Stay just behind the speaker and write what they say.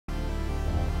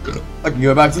I can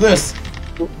go back to this.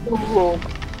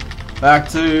 Back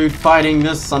to fighting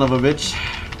this son of a bitch.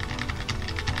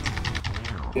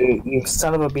 You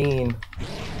son of a bean.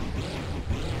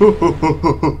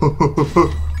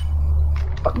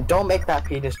 Don't make that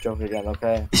penis joke again,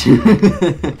 okay?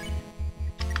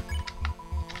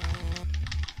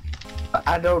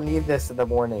 I don't need this in the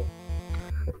morning.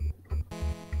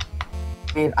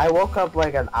 I mean, I woke up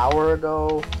like an hour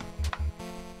ago,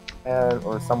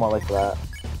 or something like that.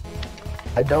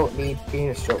 I don't need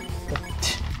penis jokes.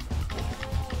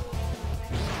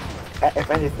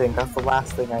 If anything, that's the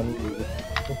last thing I need.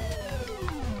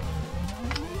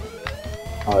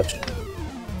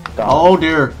 Oh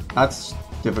dear, that's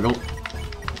difficult.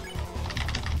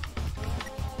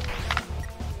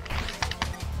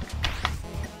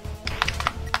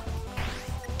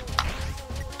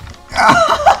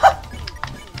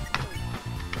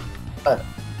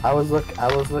 I was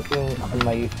looking on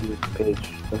my YouTube page.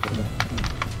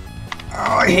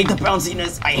 Oh, I hate the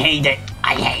bounciness. I hate it.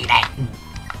 I hate it.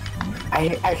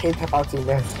 I hate the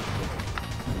bounciness.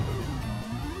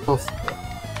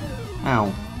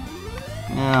 Ow.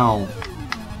 Ow.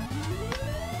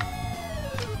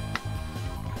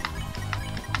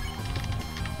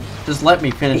 Just let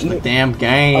me finish the damn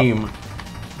game.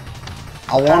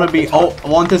 I want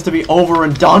this to be over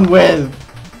and done with.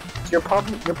 You're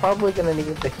probably gonna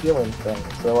need the healing thing,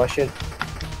 so I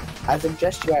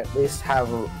suggest you at least have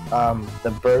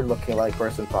the bird looking like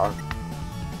person talk.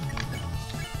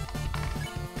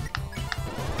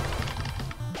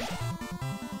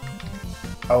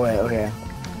 Oh wait, okay.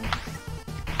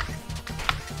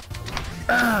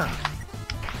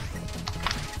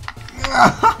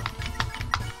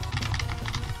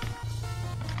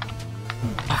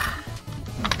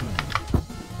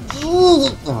 Ooh,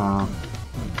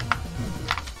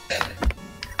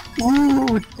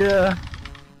 duh.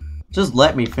 Just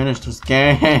let me finish this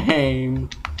game. I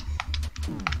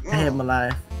hate my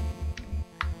life.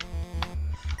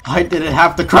 Why did it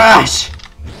have to crash?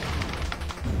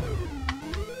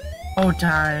 Oh,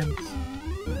 times.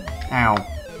 Ow.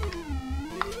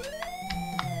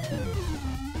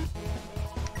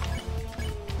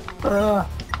 Oh,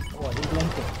 I need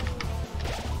blanket.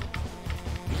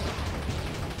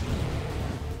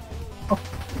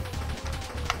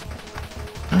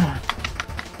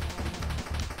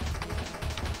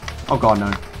 Oh god,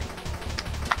 no.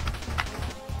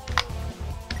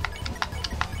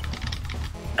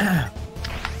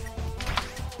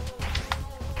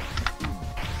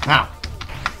 Ow.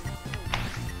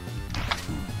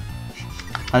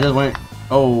 I just went...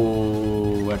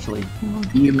 Oh, actually.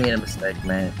 You made a mistake,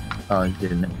 man. Oh, you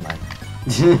didn't. Like.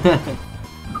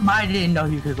 I didn't know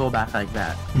you could go back like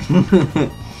that.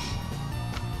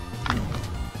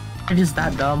 It is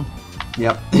that dumb.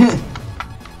 Yep.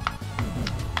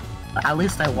 At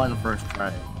least I won first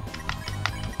try.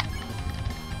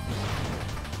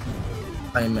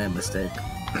 I made a mistake.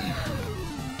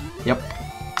 Yep.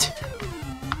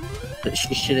 But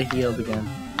she should have healed again.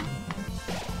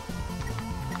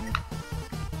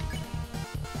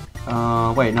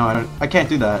 Wait, no, I can't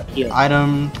do that. Heal.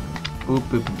 Item, boop,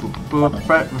 boop, boop, boop,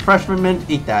 boop. Refreshment,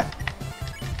 eat that.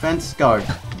 Fence guard.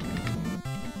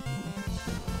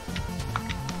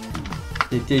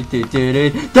 There,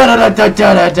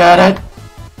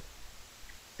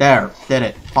 did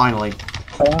it, finally.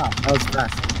 Oh wow, that was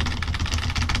fast.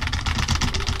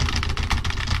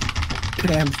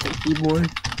 Damn, sticky boy.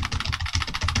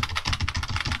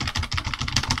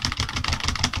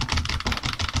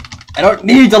 I don't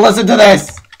need to listen to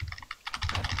this!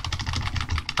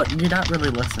 But you're not really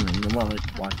listening, you're more like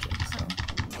watching, so.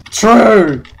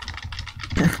 True!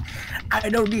 I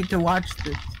don't need to watch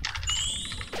this.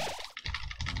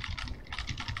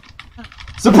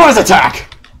 Surprise attack!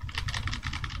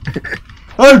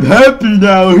 I'm happy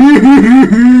now!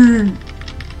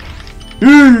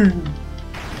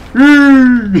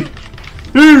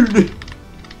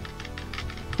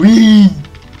 Wee!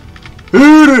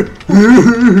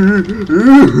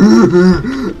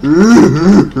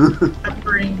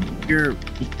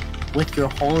 With your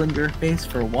hole in your face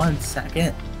for 1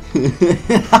 second.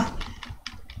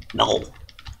 No.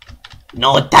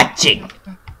 No touching.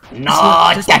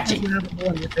 No just touching. because you have a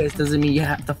hole in your face doesn't mean you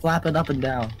have to flap it up and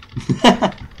down.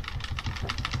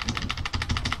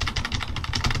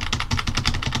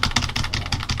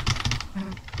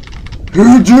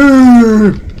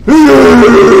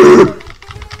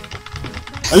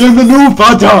 I am the new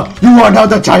father. You are now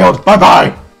the child. Bye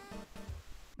bye.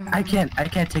 I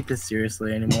can't take this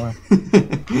seriously anymore.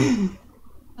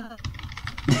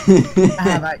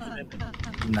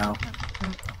 No.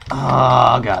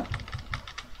 Oh god.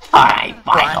 Alright,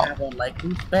 I final. have a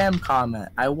likely spam comment.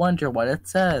 I wonder what it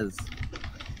says.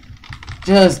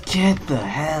 Just get the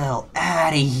hell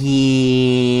out of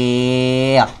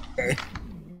here. Look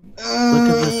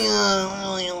at this.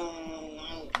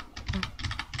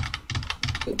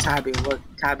 Tabby,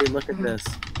 look at this.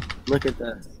 Look at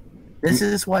this. This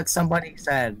is what somebody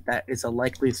said that is a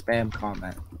likely spam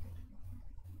comment.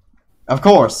 Of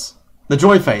course. The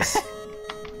joy face.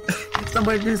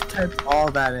 Somebody just typed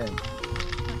all that in.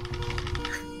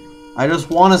 I just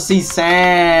want to see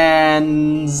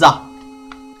Sans.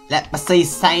 Let me see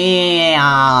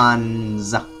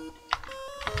Sans.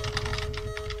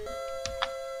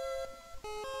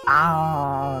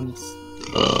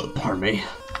 Pardon me.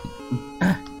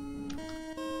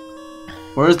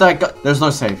 Where's that guy? There's no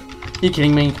save. Are you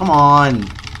kidding me? Come on.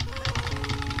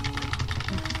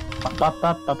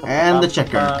 And the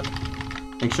checker.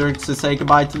 Make sure to say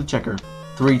goodbye to the checker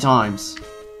 3 times.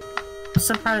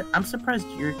 I'm surprised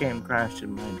your game crashed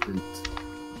and mine didn't.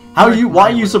 Why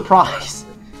are you surprised?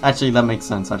 Actually, that makes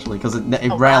sense, actually, because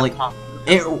it rarely...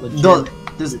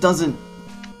 This doesn't...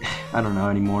 I don't know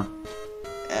anymore.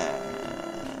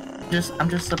 I'm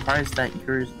just surprised that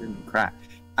yours didn't crash.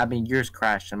 I mean, yours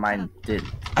crashed and mine did.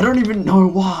 I don't even know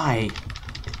why.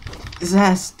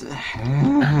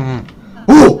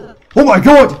 Oh! Oh my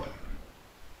god!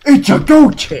 It's a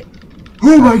goat!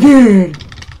 Oh my god!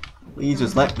 Please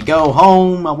just let me go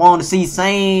home. I want to see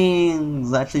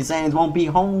Sans. Actually, Sans won't be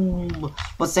home.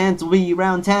 But Sans will be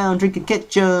around town drinking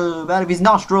ketchup out of his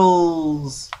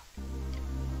nostrils.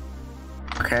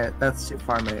 Okay, that's too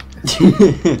far, mate.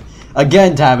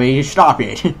 Again, Tabby, stop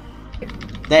it.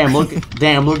 Damn, look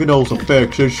at those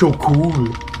effects. They're so cool.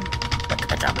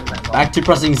 Back to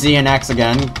pressing Z and X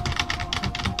again.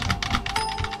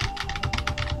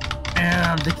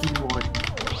 And the keyboard.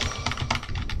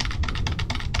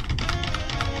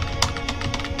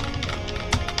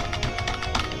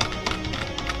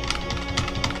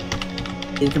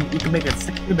 You can make a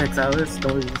 60 mix out of this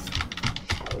noise.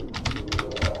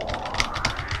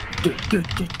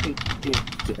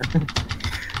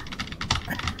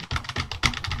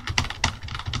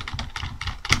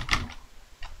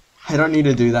 I don't need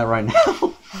to do that right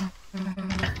now.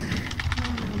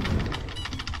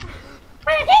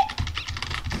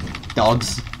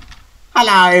 Dogs.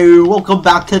 Hello, welcome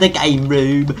back to the game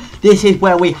room. This is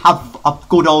where we have a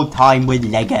good old time with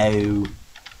Lego.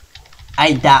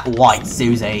 Ain't that right,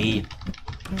 Susie?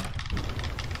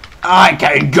 I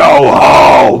can go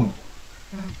home.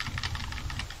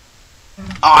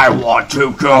 I want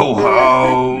to go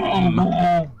home.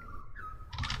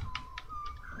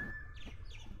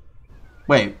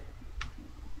 Wait,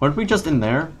 weren't we just in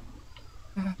there?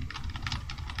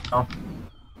 Oh.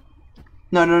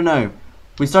 No.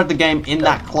 We start the game in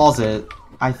that closet.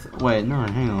 Wait, no,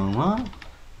 hang on, what?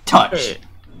 Touch!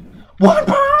 One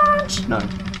punch! No.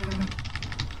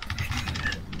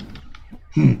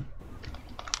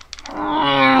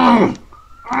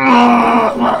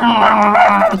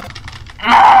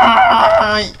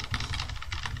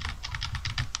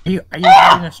 Are you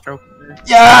having a stroke?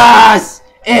 Yes!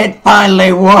 It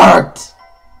finally worked!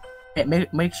 Hey,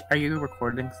 are you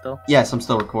recording still? Yes, I'm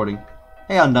still recording.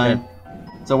 Hey, Undyne.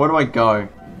 So where do I go?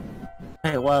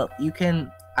 Hey, well, you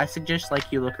can... I suggest,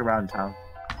 like, you look around town.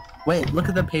 Wait, look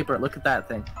at the paper. Look at that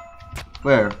thing.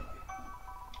 Where?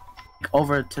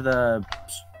 Over to the...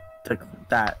 to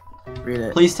that. Read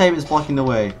it. Please tape is blocking the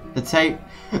way. The tape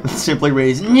simply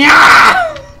reads,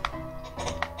 Nyah!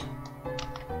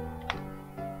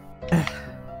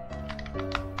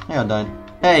 Hey, Undyne.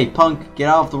 Hey, punk, get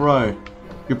out of the road.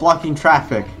 You're blocking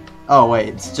traffic. Oh wait,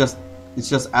 it's just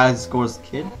Asgore's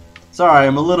kid? Sorry,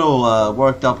 I'm a little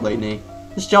worked up lately.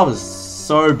 This job is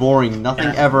so boring.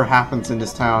 Nothing ever happens in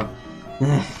this town.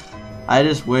 I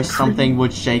just wish something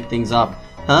would shake things up.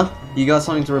 Huh? You got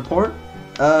something to report?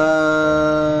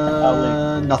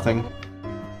 Nothing.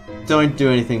 Don't do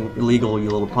anything illegal, you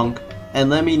little punk. And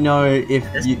let me know if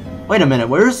you... Wait a minute,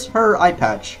 where's her eye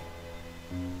patch?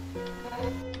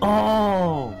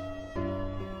 Oh!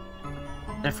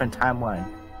 Different timeline.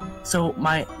 So,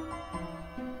 my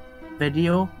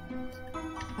video...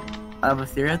 I have a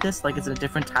theory of this, like it's in a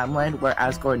different timeline where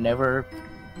Asgore never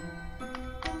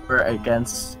were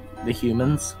against the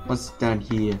humans. What's down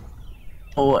here?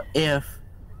 Or if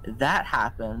that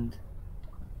happened,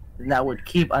 then that would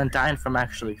keep Undyne from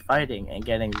actually fighting and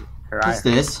getting her eye. What's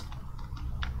this?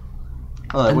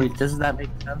 Oh, wait. Doesn't that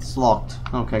make sense? It's locked.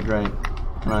 Okay, great.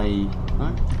 Can I...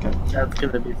 Oh, okay. That's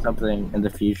gonna be something in the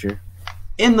future.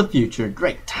 In the future,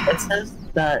 great. It says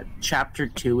that Chapter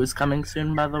 2 is coming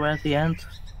soon, by the way, at the end.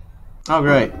 Oh,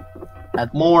 great.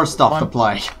 More stuff to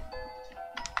play.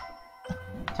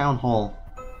 Town hall.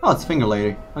 Oh, it's Finger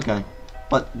Lady. Okay.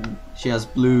 But she has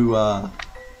blue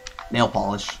nail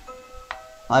polish.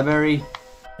 Library.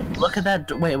 Look at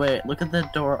that. Wait. Look at the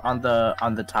door on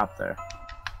the top there.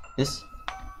 This?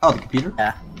 Oh, the computer?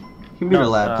 Yeah. Computer No,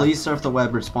 lab. Please surf the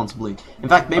web responsibly. In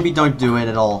fact, maybe don't do it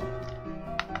at all.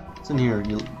 What's in here?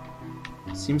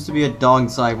 Seems to be a dog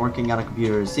inside working on a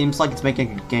computer. Seems like it's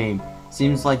making a game.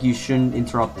 Seems like you shouldn't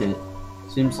interrupt it.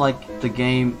 Seems like the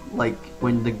game, like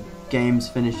when the game's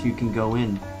finished, you can go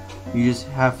in. You just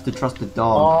have to trust the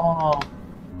dog. Oh,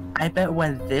 I bet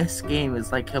when this game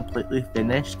is like completely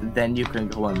finished, then you can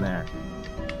go in there.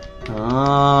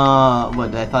 Ah,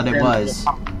 what I thought it was.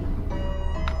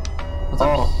 What's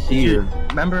up here?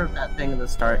 Remember that thing at the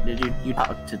start? Did you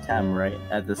talk to Tem right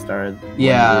at the start? When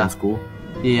Yeah. you were in school.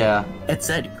 Yeah. It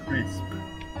said crisp,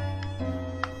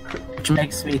 which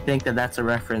makes me think that that's a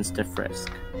reference to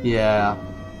Frisk. Yeah.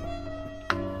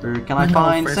 Where can I No,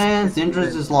 find Frisk Sans? The is-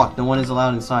 entrance is locked. No one is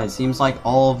allowed inside. Seems like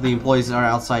all of the employees are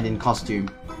outside in costume.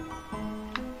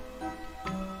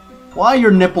 Why are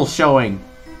your nipples showing?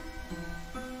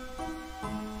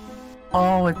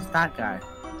 Oh, it's that guy.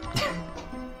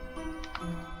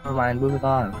 Never mind, moving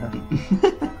on.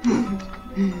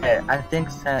 Hey, I think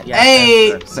yeah.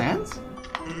 Hey! Sans?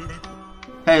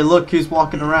 Hey, look who's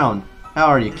walking around. How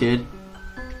are you, kid?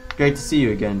 Great to see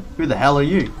you again. Who the hell are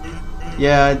you?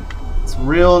 Yeah, it's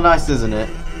real nice, isn't it?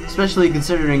 Especially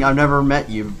considering I've never met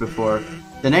you before.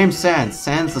 The name's Sans.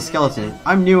 Sans the skeleton.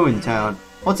 I'm new in town.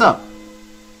 What's up?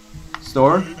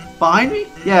 Store? Behind me?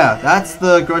 Yeah, that's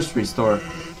the grocery store.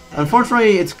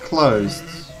 Unfortunately, it's closed.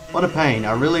 What a pain.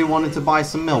 I really wanted to buy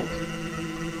some milk.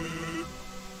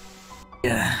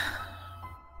 Yeah.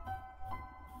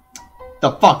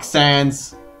 The fuck,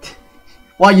 Sans?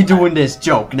 Why you doing this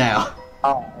joke now?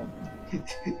 Oh.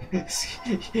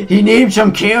 He needs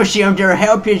some calcium to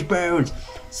help his bones.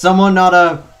 Someone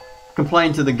oughta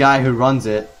complain to the guy who runs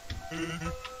it.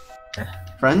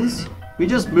 Friends? We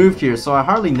just moved here, so I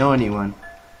hardly know anyone.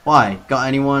 Why? Got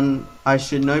anyone I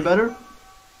should know better?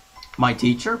 My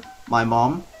teacher? My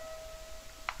mom?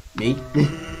 Me?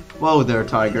 Whoa there,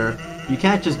 Tiger. You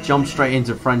can't just jump straight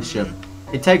into friendship.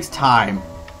 It takes time.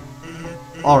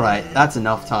 Alright, that's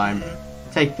enough time.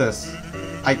 Take this.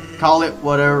 I call it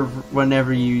whatever,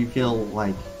 whenever you feel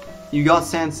like. You got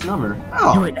Sans' number.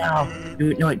 Oh. Do it now. Do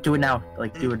it now.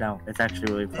 Like, do it now. It's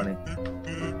actually really funny.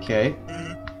 Okay.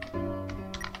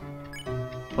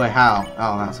 Wait, how?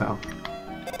 Oh, that's how.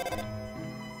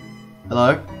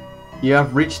 Hello? You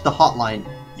have reached the hotline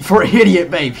for idiot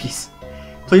babies.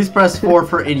 Please press 4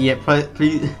 for idiot.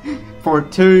 Please for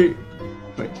 2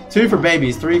 for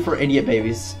babies, 3 for idiot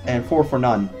babies, and 4 for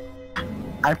none.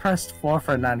 I pressed 4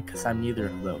 for none because I'm neither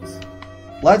of those.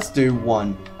 Let's do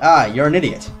 1. Ah, you're an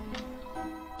idiot.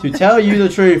 To tell you the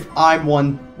truth, I'm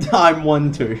one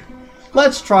too.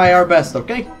 Let's try our best,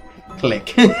 okay?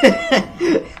 Click.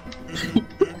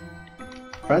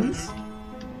 Friends?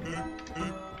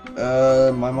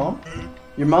 My mom?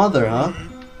 Your mother, huh?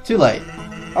 Too late.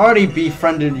 Already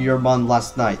befriended your mom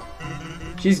last night.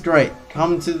 She's great.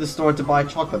 Come to the store to buy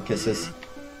chocolate kisses.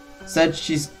 Said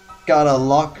she's gotta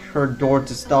lock her door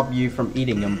to stop you from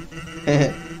eating them.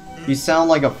 You sound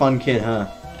like a fun kid, huh?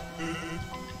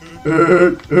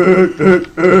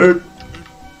 The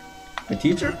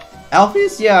teacher?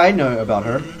 Alpheus? Yeah, I know about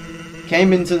her.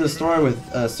 Came into the store with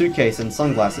a suitcase and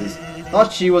sunglasses.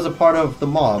 Thought she was a part of the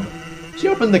mob. She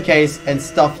opened the case and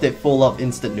stuffed it full of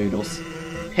instant noodles.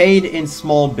 Paid in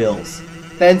small bills.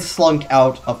 Then slunk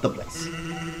out of the place.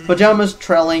 Pajamas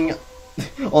trailing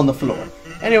on the floor.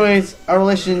 Anyways, our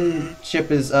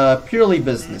relationship is purely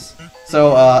business.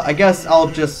 So I guess I'll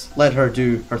just let her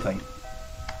do her thing.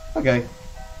 Okay.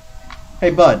 Hey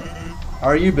bud,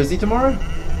 are you busy tomorrow?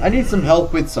 I need some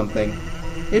help with something.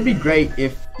 It'd be great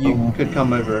if you could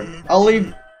come over. I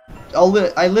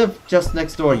live just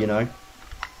next door, you know.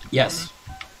 Yes.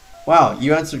 Wow,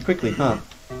 you answered quickly, huh?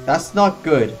 That's not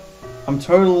good. I'm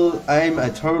a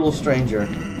total stranger.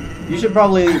 You should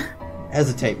probably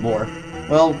hesitate more.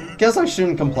 Well, guess I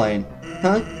shouldn't complain.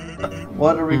 Huh?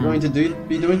 What are we going to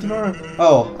be doing tomorrow?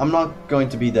 Oh, I'm not going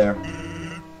to be there.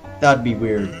 That'd be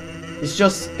weird. It's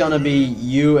just gonna be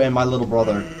you and my little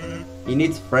brother. He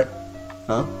needs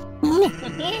Huh?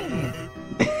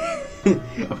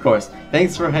 Of course.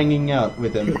 Thanks for hanging out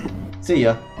with him. See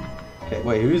ya. Okay,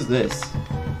 wait, who's this?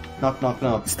 Knock, knock,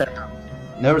 knock.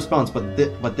 No response, but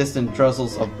distant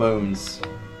trussels of bones.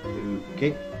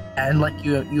 Okay. And like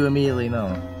you immediately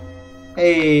know.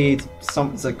 Hey, it's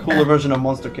a cooler version of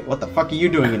Monster Kid. What the fuck are you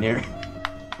doing in here?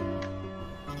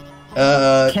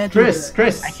 Chris,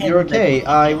 you're okay.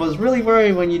 I was really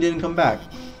worried when you didn't come back.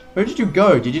 Where did you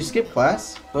go? Did you skip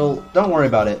class? Well, don't worry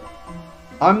about it.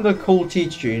 I'm the cool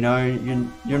teacher, you know.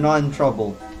 You're not in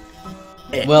trouble.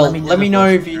 Hey, well, let me know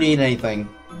if you need anything.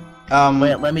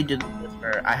 Wait, let me do this for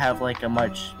her. I have like a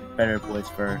much better voice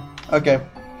for her. Okay.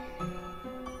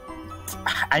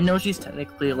 I know she's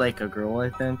technically like a girl, I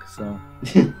think, so.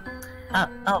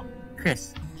 Oh,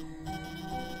 Chris.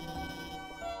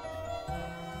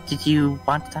 Did you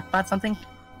want to talk about something?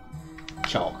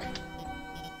 Chalk.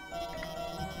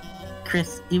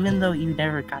 Chris, even though you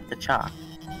never got the chalk,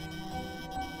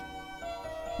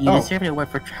 you deserve an award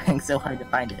for trying so hard to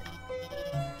find it.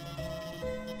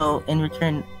 So, in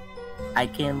return, I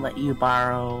can let you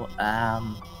borrow, a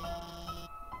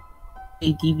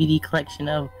DVD collection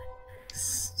of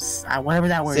whatever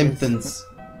that word Simpsons. is.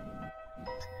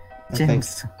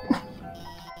 Simpsons.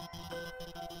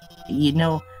 You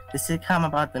know, the sitcom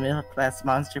about the middle-class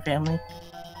monster family?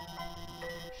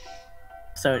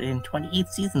 So in 28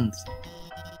 seasons.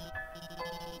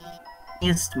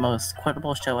 It's the most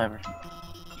quotable show ever.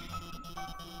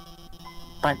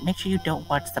 But make sure you don't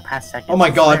watch the past seconds. Oh my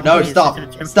god, no, stop!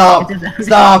 Stop!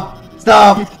 Stop!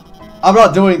 Stop! I'm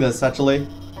not doing this, actually.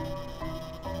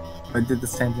 I did the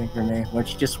same thing for me, when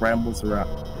she just rambles around.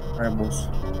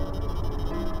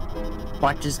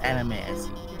 Watches anime as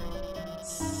you.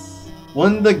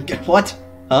 What?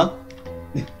 Huh?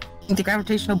 The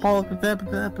gravitational ball.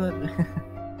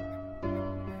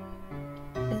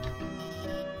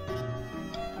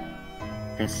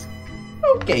 Yes.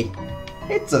 Okay.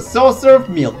 It's a saucer of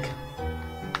milk.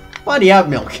 Why do you have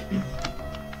milk?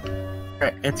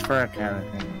 It's for a cat, I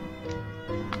think.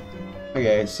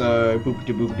 Okay, so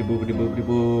boopity boopity boopity boopity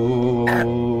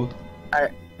boo.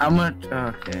 I'm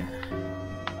gonna. Okay.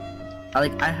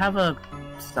 I have a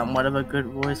somewhat of a good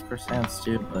voice for Sans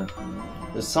too, but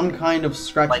there's some kind of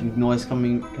scratching noise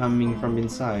coming from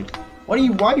inside. Why are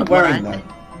you wearing that?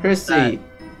 Chrissy,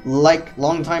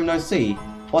 long time no see.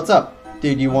 What's up?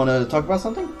 Dude, you want to talk about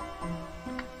something?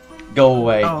 Go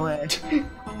away. Go away.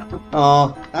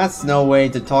 Oh, that's no way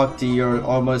to talk to your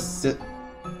almost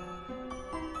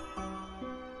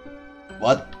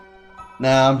What?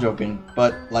 Nah, I'm joking.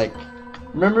 But,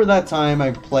 remember that time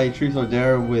I played Truth or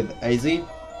Dare with AZ?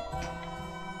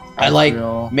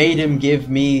 I, made him give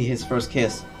me his first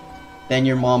kiss. Then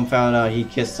your mom found out he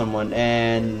kissed someone,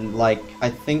 and, I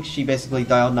think she basically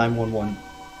dialed 911.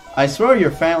 I swear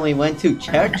your family went to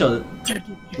church,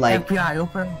 FBI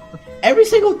open. Every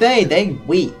single day, they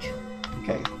weak.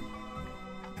 Okay.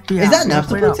 Yeah, is that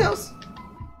Napster's house?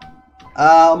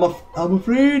 I'm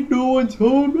afraid no one's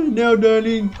home right now,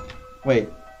 darling. Wait,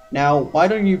 now why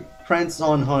don't you prance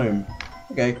on home?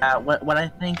 Okay. What I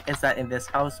think is that in this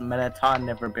house, Metaton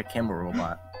never became a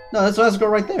robot. No, let's go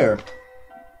right there.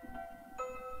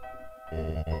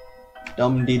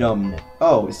 Dum dee dum.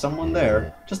 Oh, is someone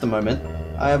there? Just a moment.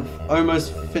 I have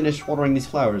almost finished watering these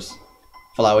flowers.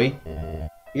 Flowey.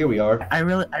 Here we are. I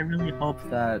really hope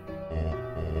that.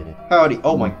 Howdy.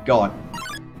 Oh my god.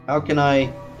 How can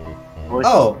I?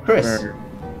 Oh, Chris.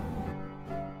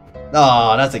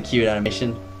 Oh, that's a cute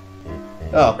animation.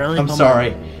 Oh, really? I'm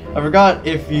sorry. I forgot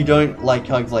if you don't like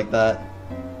hugs like that.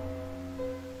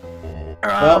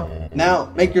 Well, now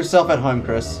make yourself at home,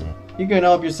 Chris. You can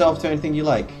help yourself to anything you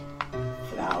like.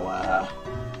 Flower.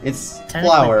 It's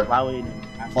Flower.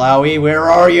 Flowey, where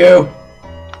are you?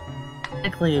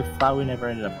 Technically, Flowey never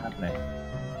ended up happening.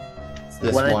 It's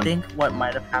this one. I think what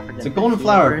might have happened. It's a golden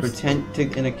flower in a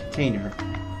container.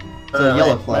 It's a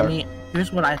yellow flower.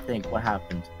 Here's what I think what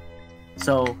happened.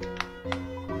 So,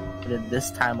 in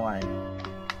this timeline,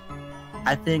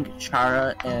 I think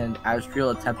Chara and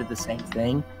Azriel attempted the same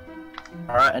thing.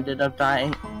 Chara ended up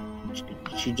dying.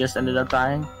 She just ended up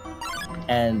dying.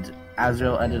 And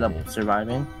Azriel ended up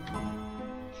surviving.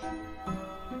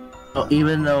 So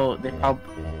even though they probably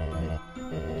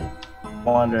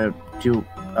wanted to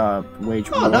wage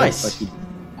war, nice.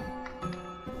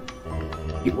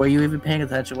 Were you even paying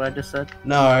attention to what I just said?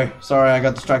 No, sorry, I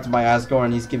got distracted by Asgore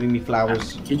and he's giving me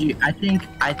flowers. Did you? I think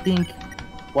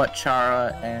what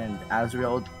Chara and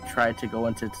Azriel tried to go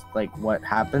into what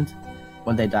happened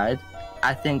when they died.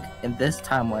 I think in this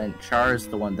timeline, Chara's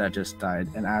the one that just died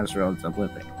and Azriel's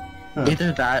living. Huh.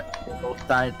 Either that, they both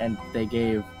died and they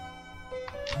gave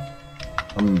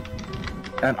an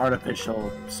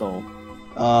artificial soul.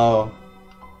 Oh.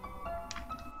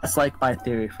 That's my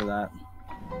theory for that.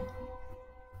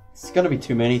 It's gonna be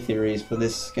too many theories for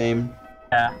this game.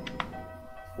 Yeah.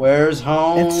 Where's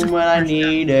home when I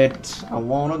need it? I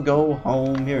wanna go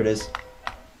home. Here it is.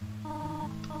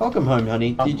 Welcome home,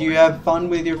 honey. Did you have fun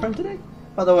with your friend today?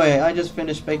 By the way, I just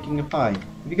finished baking a pie.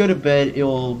 If you go to bed,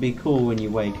 it'll be cool when you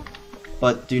wake.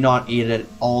 But do not eat it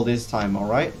all this time,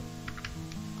 alright?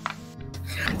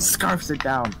 Scarfs it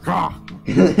down. Raw.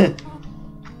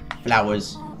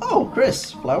 Flowers. Oh,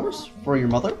 Chris, flowers for your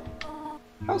mother?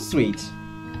 How sweet.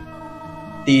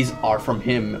 These are from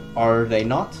him, are they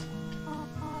not?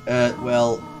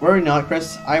 Well, worry not,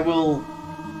 Chris. I will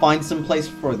find some place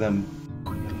for them.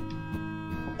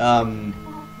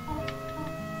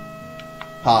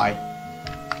 Hi.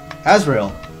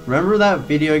 Azrael, remember that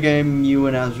video game you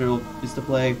and Azrael used to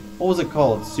play? What was it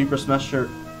called? Super Smashing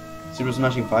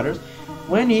Fighters?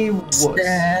 When he was...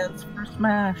 Stands for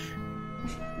Smash.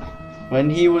 When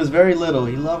he was very little,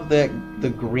 he loved the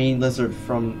green lizard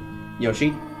from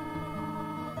Yoshi.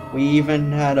 We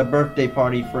even had a birthday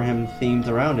party for him themed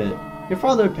around it. Your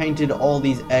father painted all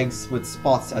these eggs with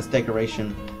spots as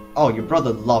decoration. Oh, your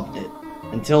brother loved it.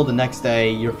 Until the next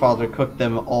day, your father cooked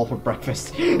them all for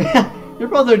breakfast. Your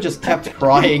brother just kept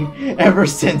crying ever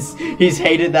since he's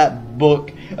hated that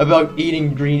book about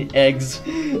eating green eggs.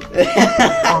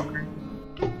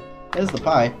 There's the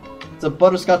pie. It's a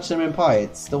butterscotch cinnamon pie.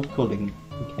 It's still cooling.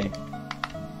 Okay.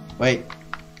 Wait.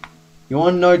 You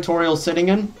want to know Toriel's sitting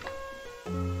in?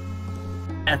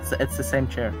 It's the same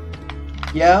chair.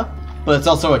 Yeah, but it's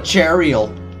also a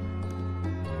chairial.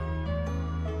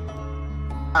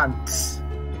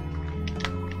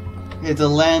 It's a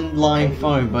landline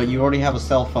phone, but you already have a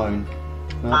cell phone.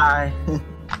 Hi.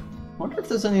 I wonder if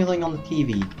there's anything on the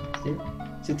TV.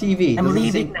 It's a TV. I'm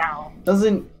leaving now.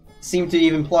 Doesn't seem to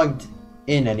even plugged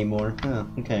in anymore. Oh,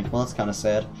 okay. Well, that's kind of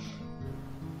sad.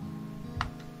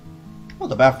 Oh,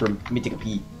 the bathroom. Let me take a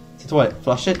pee. It's a toilet.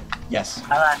 Flush it? Yes.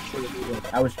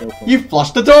 I was joking. You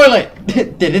flushed the toilet!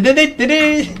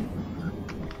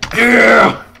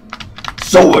 Yeah!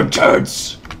 So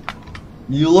intense!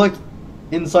 You look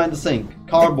inside the sink.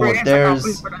 Cardboard.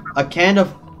 There's a can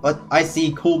of what I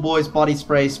see Cool Boy's body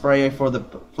spray for the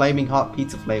flaming hot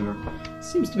pizza flavor.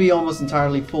 Seems to be almost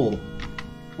entirely full.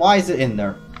 Why is it in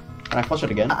there? Can I flush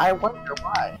it again? I wonder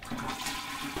why.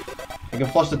 I can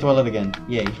flush the toilet again.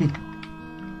 Yay.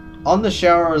 On the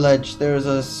shower ledge, there is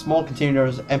a small container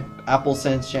of apple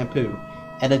scent shampoo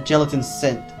and a gelatin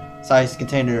scent sized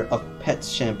container of Pet's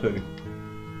shampoo.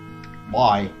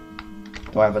 Why?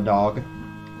 Do I have a dog?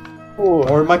 Ooh.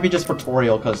 Or it might be just for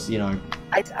Toriel, because, you know.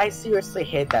 I seriously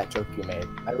hate that joke you made.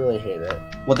 I really hate it.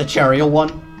 What, the Chariel one?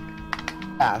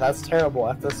 Yeah, that's terrible.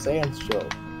 That's a Sans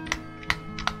joke.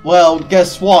 Well,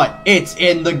 guess what? It's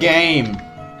in the game!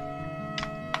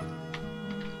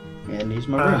 And here's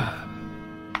my room.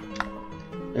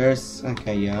 There's...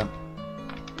 okay, yeah.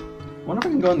 I wonder if I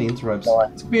can go on the interwebs.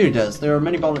 It's a computer desk. There are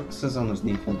many boxes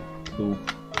underneath it. Cool.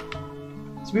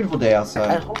 It's a beautiful day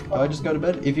outside. Do I just go to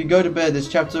bed? If you go to bed, this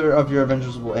chapter of your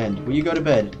adventures will end. Will you go to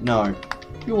bed? No.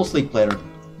 You will sleep later.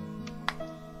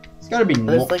 It's gotta be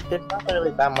more... there's not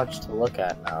really that much to look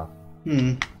at now.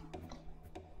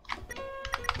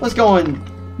 Let's go on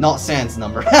not Sans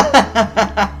number.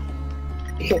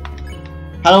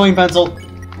 Halloween pencil.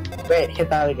 Wait, hit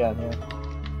that again, yeah.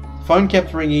 Phone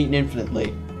kept ringing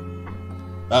infinitely.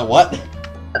 What?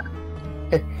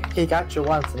 He got you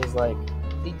once and he's like,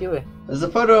 what are you doing? There's a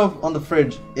photo on the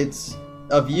fridge. It's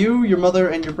of you, your mother,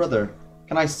 and your brother.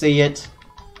 Can I see it?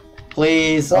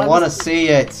 Please, I want to see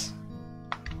it.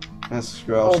 That's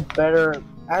gross.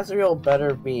 Azrael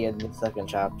better be in the second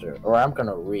chapter, or I'm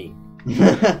gonna read.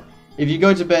 If you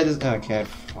go to bed, okay,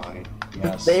 fine.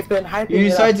 Yes. They've been hyping you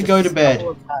decide to go to bed.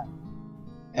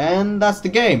 And that's the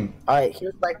game. Alright,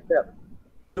 here's like the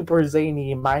super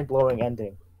zany, mind-blowing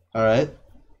ending. Alright.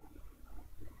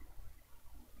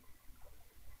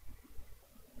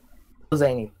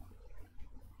 Zany.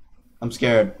 I'm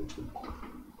scared.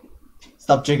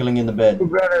 Stop jiggling in the bed. You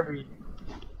better be.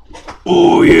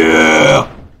 Oh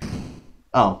yeah!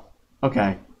 Oh,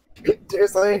 okay.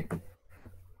 Seriously?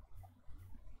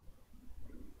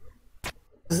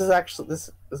 This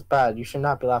is bad. You should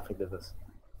not be laughing at this.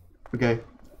 Okay.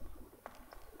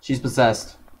 She's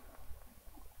possessed.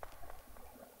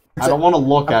 I don't want to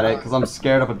look at it because I'm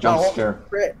scared of a jump scare.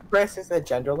 Chris is a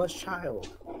genderless child.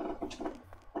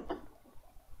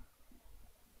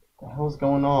 What the hell's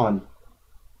going on?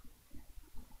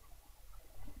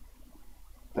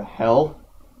 The hell?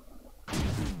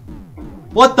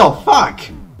 What the fuck?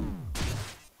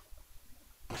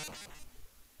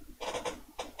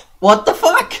 What the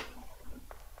fuck?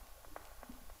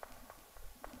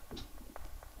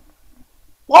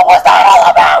 What was that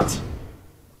all about?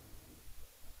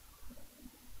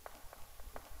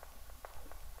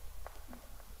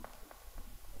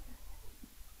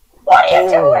 What are you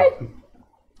doing?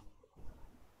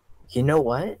 You know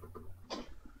what?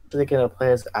 They're gonna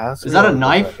play as ass. Is that a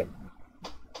knife?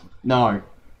 No.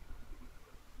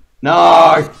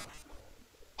 No!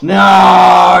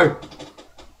 No!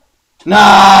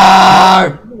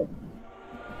 No!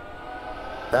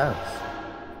 Thanks.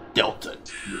 Delta.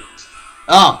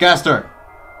 Oh, Gaster!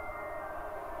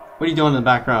 What are you doing in the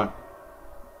background?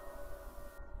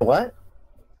 What?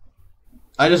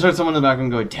 I just heard someone in the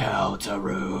background going,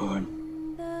 Deltarune.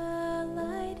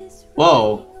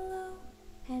 Whoa.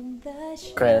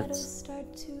 Credits.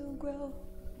 Start to grow,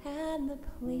 and the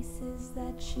places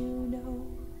that you know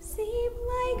seem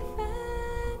like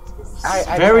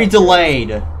fantasy. Very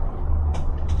delayed.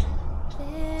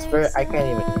 It's very, I can't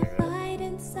even hear it. Light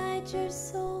inside your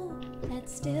soul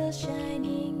that's still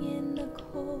shining in the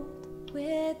cold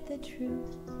with the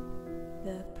truth.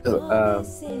 The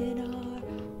promise in our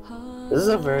heart. This is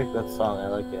a very good song. I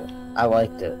like it. I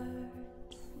liked it.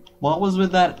 What was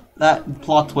with that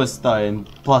plot twist though? And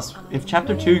plus, if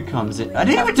chapter 2 comes in, I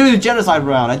didn't even do the genocide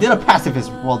round. I did a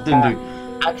pacifist. Well, didn't do.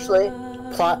 Actually,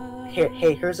 plot here.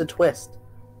 Hey, here's a twist.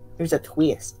 Here's a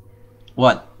twist.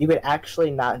 What? You could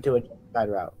actually not do a genocide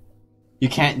route. You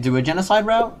can't do a genocide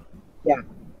route? Yeah,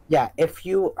 yeah. If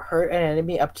you hurt an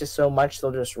enemy up to so much,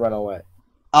 they'll just run away.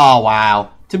 Oh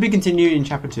wow. To be continued in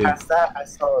chapter 2. Past that, I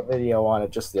saw a video on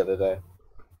it just the other day.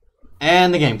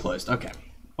 And the game closed. Okay.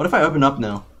 What if I open up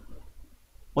now?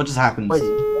 What just happens? Wait.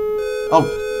 Oh,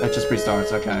 that just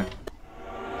restarts. Okay.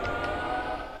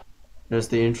 There's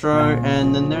the intro,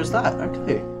 and then there's that.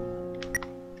 Okay.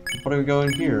 What are we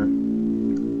going here?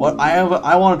 What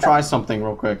I want to try something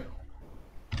real quick.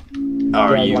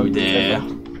 Are you there?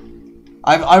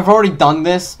 I've already done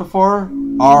this before.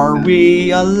 Are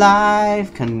we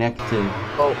alive? Connected.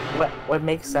 Oh, what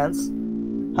makes sense?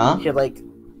 Huh? Here, like,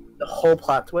 the whole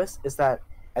plot twist is that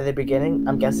at the beginning,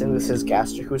 I'm guessing this is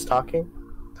Gaster who's talking.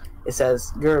 It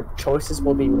says your choices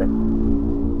will be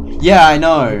written. Yeah, I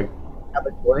know. Have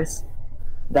a choice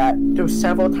that through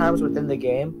several times within the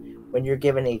game, when you're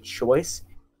given a choice,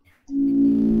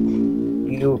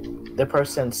 the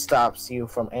person stops you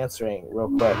from answering real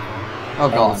quick.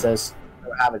 Oh god. And says, "I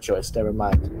don't have a choice. Never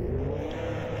mind."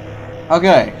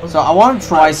 Okay, so I want to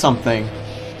try something.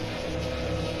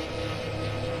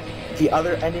 The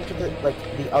other ending to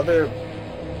the other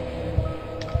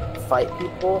fight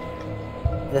people,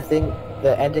 the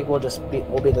ending will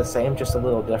be the same, just a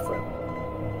little different.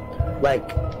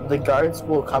 Like the guards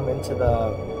will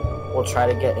will try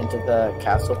to get into the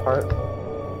castle part.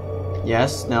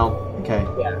 Yes. Now. Okay.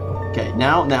 Yeah. Okay.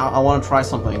 Now I want to try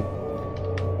something.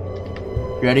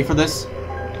 You ready for this?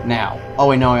 Now. Oh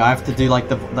wait, no. I have to do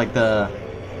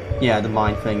the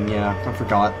mind thing. Yeah, I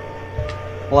forgot.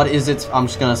 What is it? I'm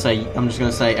just gonna say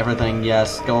everything.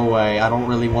 Yes. Go away. I don't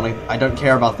really want to. I don't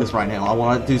care about this right now. I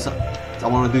want to do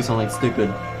something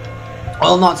stupid.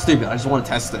 Well, not stupid. I just want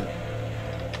to test it.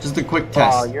 Just a quick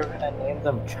test. Oh, you're gonna name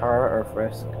them Char or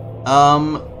Frisk?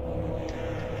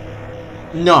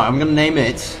 No, I'm gonna name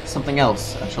it something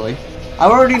else, actually.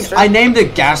 I named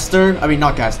it Gaster. I mean,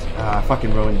 not Gaster. I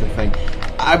fucking ruined the thing.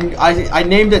 I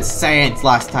named it Sans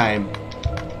last time.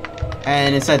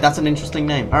 And it said, that's an interesting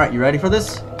name. Alright, you ready for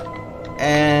this?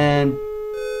 And...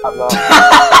 Of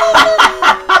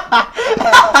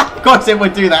course it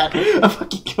would do that. Of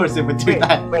course it would do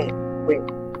that. Wait.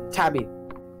 Tabby.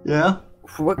 Yeah?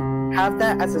 Have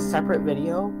that as a separate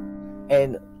video,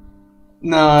 and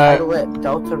title it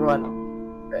Deltarune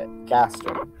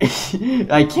Gaster.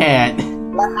 I can't.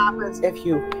 What happens if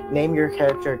you name your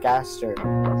character Gaster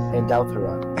in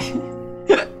Deltarune?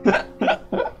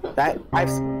 I've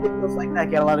seen videos like that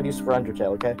get a lot of use for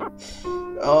Undertale, okay?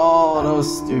 Oh, that was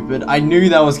stupid. I knew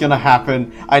that was gonna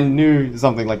happen. I knew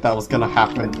something like that was gonna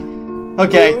happen.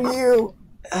 Okay.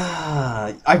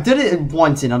 I did it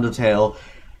once in Undertale.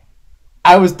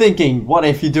 I was thinking, what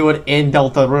if you do it in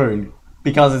Deltarune?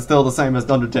 Because it's still the same as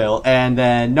Undertale. And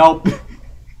then, nope.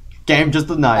 Game just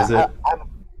denies it.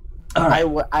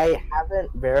 I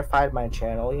haven't verified my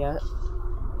channel yet.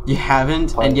 You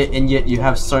haven't? And yet you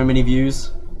have so many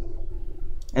views?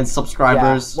 And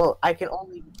subscribers? Yeah, well, I can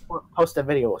only post a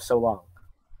video so long.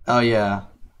 Oh, yeah.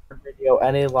 A video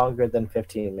any longer than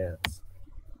 15 minutes.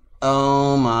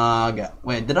 Oh my god.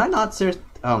 Wait, did I not seriously?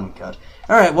 Oh my god.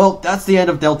 Alright, well, that's the end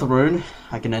of Deltarune.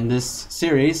 I can end this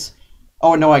series.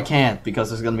 Oh, no, I can't, because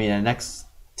there's gonna be a next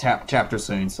chapter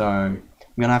soon, so I'm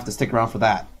gonna have to stick around for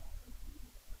that.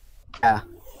 Yeah.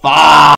 Fuck!